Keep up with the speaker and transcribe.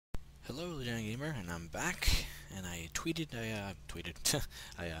Young Gamer, and I'm back. And I tweeted, I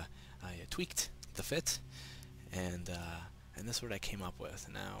tweaked the fit, and this is what I came up with.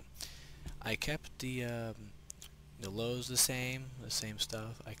 Now, I kept the lows the same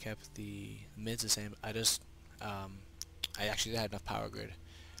stuff. I kept the mids the same. I actually had enough power grid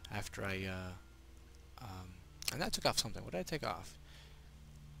after and that took off something. What did I take off?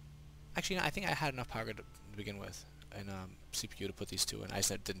 Actually, no, I think I had enough power grid to begin with, and CPU to put these two in. I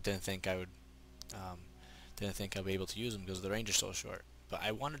just didn't think I would, didn't think I'd be able to use them because the range is so short. But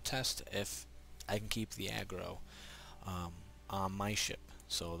I want to test if I can keep the aggro on my ship,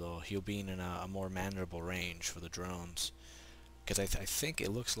 so though he'll be in a more manageable range for the drones. Because I think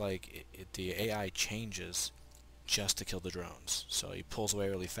it looks like the AI changes just to kill the drones. So he pulls away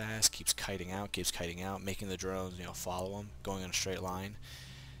really fast, keeps kiting out, making the drones, follow him, going in a straight line,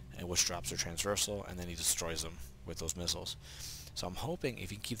 and which drops their transversal, and then he destroys them with those missiles. So I'm hoping if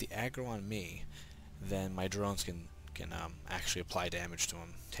he can keep the aggro on me, then my drones can actually apply damage to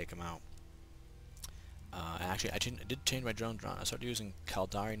him, take him out. Actually, I did change my drone. I started using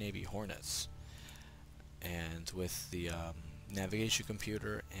Caldari Navy Hornets, and with the navigation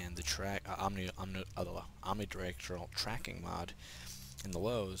computer and the omnidirectional tracking mod in the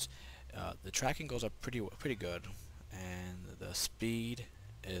lows, the tracking goes up pretty good, and the speed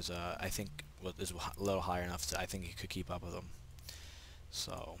is I think is a little higher enough to I think it could keep up with them.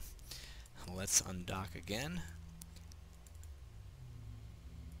 So let's undock again.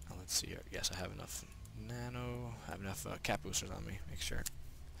 Let's see here. Yes, I have enough nano. I have enough cap boosters on me. Make sure.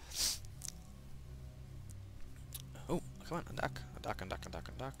 Oh, come on, undock.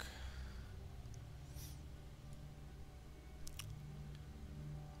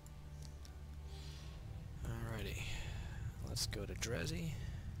 Alrighty, let's go to Drezzy.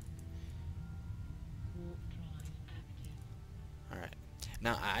 Alright,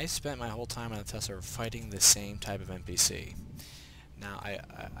 now I spent my whole time on the test server fighting the same type of NPC. Now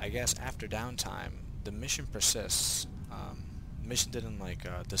I guess after downtime, the mission persists. Mission didn't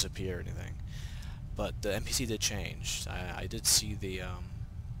disappear or anything. But the NPC did change. I did see the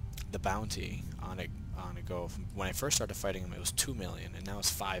bounty on it go. When I first started fighting him, it was 2 million, and now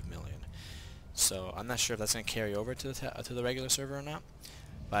it's 5 million. So I'm not sure if that's going to carry over to the regular server or not.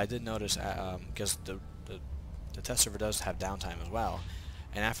 But I did notice because the test server does have downtime as well,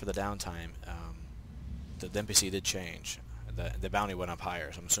 and after the downtime, the NPC did change. The bounty went up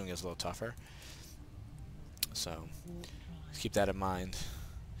higher, so I'm assuming it's a little tougher. So keep that in mind.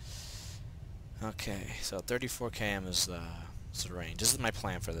 Okay, so 34 km is the range. This is my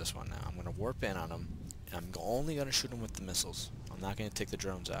plan for this one now. I'm going to warp in on him, and I'm only going to shoot him with the missiles. I'm not going to take the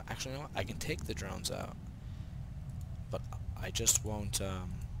drones out. Actually, you know what? I can take the drones out, but I just won't,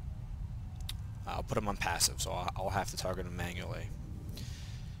 I'll put them on passive, so I'll have to target them manually.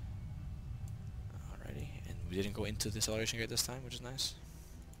 Alrighty, and we didn't go into the acceleration gate this time, which is nice.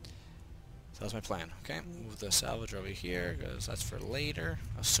 So that's my plan. Okay, move the salvage over here because that's for later,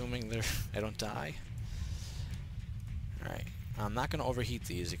 assuming I don't die. Alright, I'm not going to overheat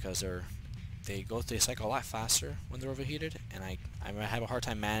these because they cycle a lot faster when they're overheated, and I have a hard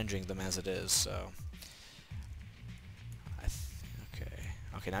time managing them as it is. So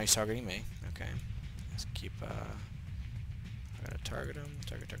okay, now he's targeting me. Okay, let's keep. I gotta target him.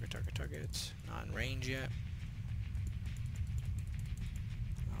 Target. Not in range yet.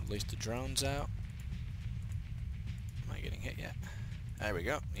 At least the drone's out. Am I getting hit yet? There we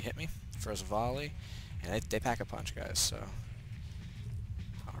go. He hit me. First volley. And they pack a punch, guys, so.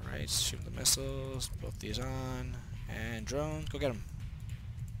 Alright, shoot the missiles. Both these on. And drones, go get them.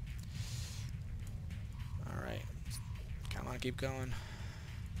 Alright. Come on, keep going.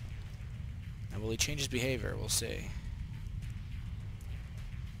 Now, will he change his behavior? We'll see.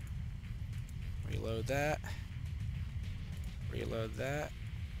 Reload that. Reload that.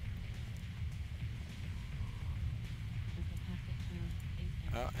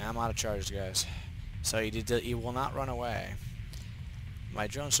 Oh, and I'm out of charges, guys. So he will not run away. My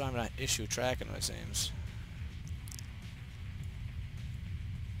drone's not having an issue tracking him, it seems.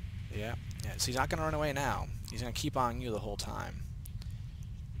 Yeah. So he's not going to run away now. He's going to keep on you the whole time.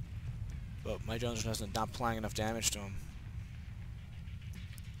 But my drone's just not applying enough damage to him.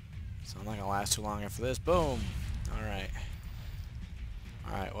 So I'm not going to last too long after this. Boom! Alright.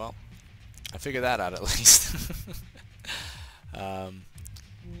 Alright, well, I figured that out at least.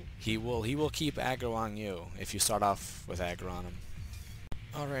 He will keep aggro on you if you start off with aggro on him.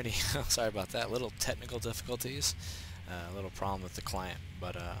 Alrighty, sorry about that. Little technical difficulties, a little problem with the client,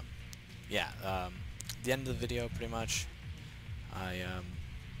 but yeah. The end of the video, pretty much.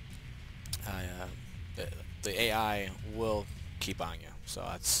 The AI will keep on you, so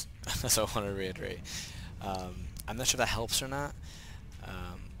So I want to reiterate. I'm not sure if that helps or not,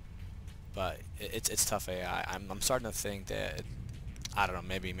 um, but it's tough AI. I'm starting to think that I don't know.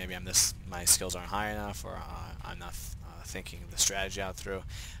 Maybe my skills aren't high enough, or I'm not thinking the strategy out through.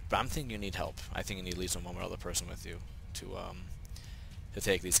 But I'm thinking you need help. I think you need at least one more other person with you to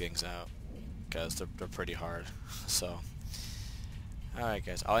take these things out, because they're pretty hard. So, alright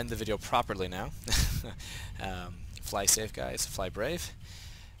guys, I'll end the video properly now. Fly safe guys, fly brave,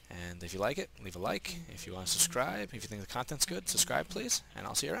 and if you like it, leave a like. If you want to subscribe, if you think the content's good, subscribe please, and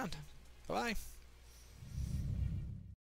I'll see you around. Bye bye.